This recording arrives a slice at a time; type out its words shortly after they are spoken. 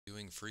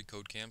doing free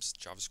code camps,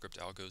 JavaScript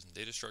algos, and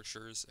data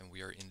structures, and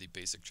we are in the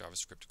basic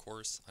JavaScript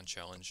course on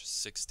challenge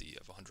 60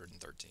 of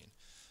 113.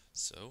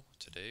 So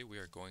today we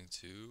are going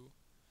to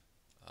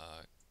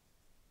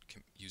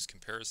use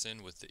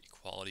comparison with the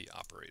equality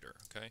operator.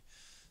 Okay,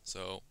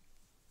 so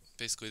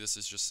basically this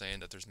is just saying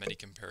that there's many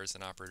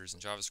comparison operators in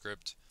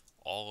JavaScript.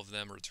 All of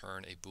them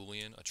return a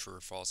Boolean, a true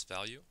or false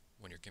value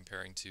when you're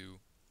comparing two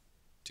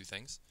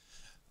things.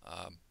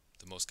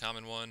 The most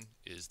common one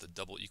is the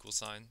double equal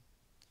sign.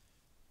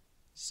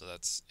 So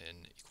that's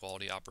an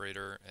equality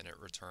operator, and it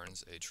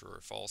returns a true or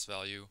false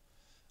value.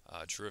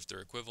 True if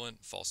they're equivalent,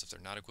 false if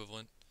they're not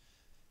equivalent.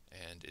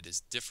 And it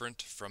is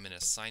different from an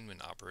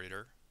assignment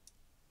operator,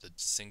 the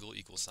single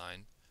equal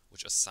sign,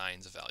 which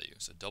assigns a value.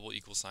 So double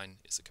equal sign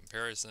is a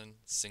comparison,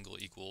 single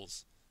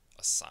equals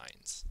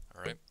assigns.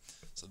 Alright,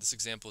 so this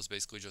example is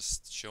basically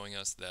just showing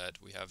us that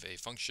we have a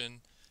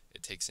function.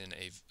 It takes in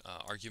a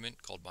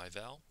argument called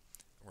myVal,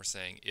 and we're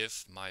saying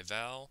if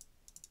myVal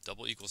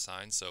double equal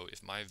sign, so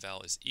if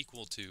myVal is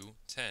equal to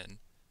 10,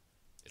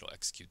 it'll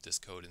execute this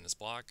code in this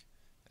block,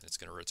 and it's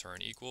going to return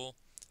equal.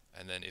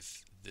 And then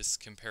if this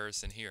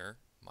comparison here,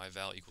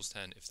 myVal equals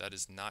 10, if that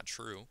is not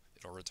true,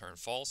 it'll return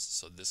false,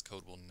 so this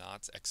code will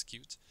not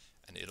execute,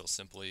 and it'll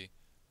simply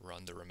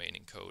run the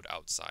remaining code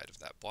outside of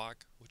that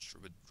block, which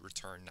would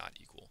return not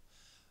equal.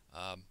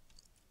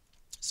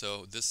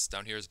 So this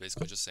down here is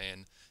basically just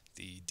saying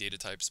the data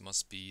types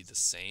must be the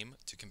same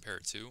to compare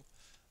it to.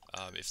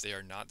 If they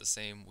are not the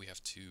same, we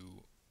have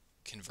to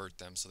convert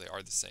them so they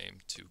are the same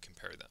to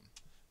compare them.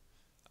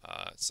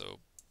 So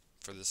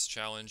for this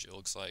challenge, it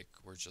looks like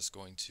we're just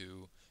going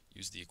to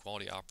use the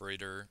equality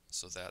operator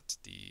so that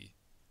the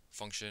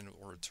function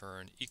will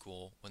return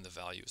equal when the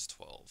value is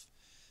 12.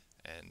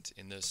 And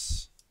in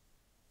this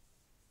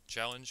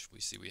challenge, we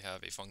see we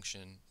have a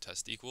function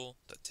test equal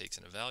that takes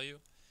in a value,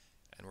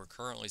 and we're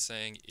currently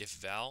saying if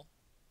val,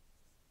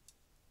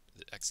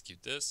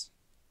 execute this,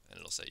 and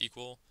it'll say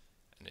equal.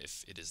 And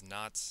if it is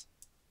not,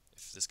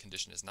 if this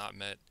condition is not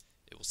met,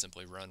 it will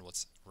simply run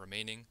what's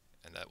remaining,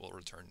 and that will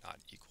return not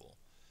equal.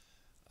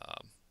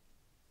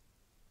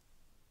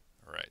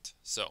 Alright,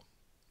 so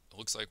it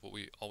looks like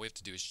all we have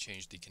to do is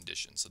change the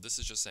condition. So this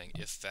is just saying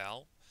if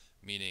val,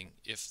 meaning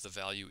if the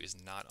value is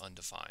not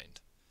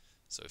undefined.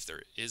 So if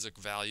there is a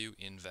value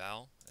in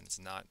val and it's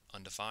not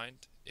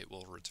undefined, it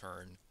will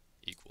return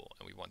equal.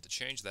 And we want to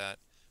change that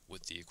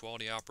with the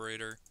equality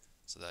operator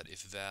so that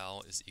if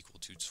val is equal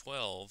to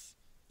 12,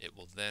 it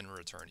will then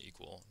return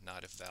equal,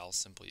 not if val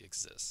simply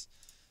exists.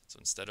 So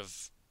instead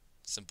of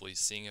simply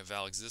seeing if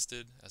val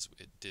existed as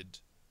it did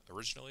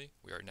originally,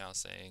 we are now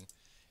saying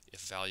if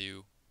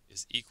value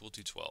is equal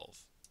to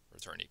 12,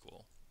 return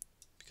equal,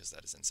 because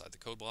that is inside the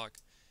code block.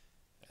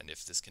 And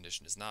if this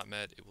condition is not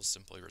met, it will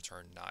simply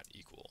return not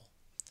equal.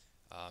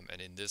 And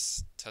in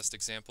this test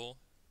example,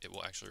 it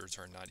will actually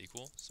return not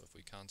equal. So if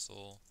we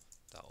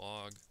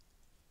console.log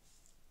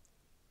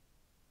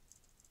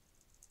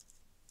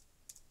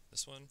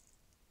this one,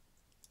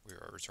 we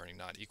are returning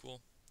not equal.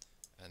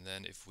 And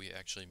then if we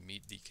actually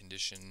meet the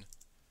condition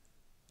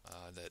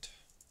that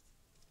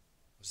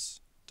was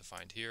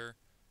defined here,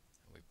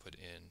 and we put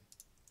in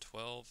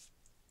 12,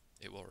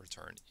 it will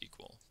return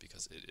equal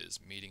because it is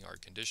meeting our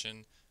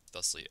condition,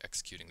 thusly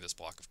executing this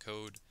block of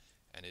code.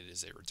 And it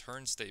is a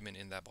return statement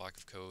in that block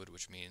of code,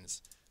 which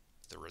means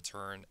the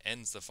return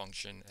ends the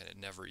function and it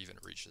never even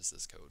reaches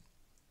this code.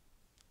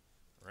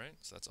 Alright,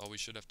 so that's all we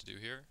should have to do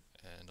here,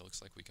 and it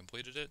looks like we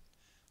completed it.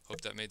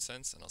 Hope that made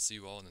sense, and I'll see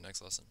you all in the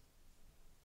next lesson.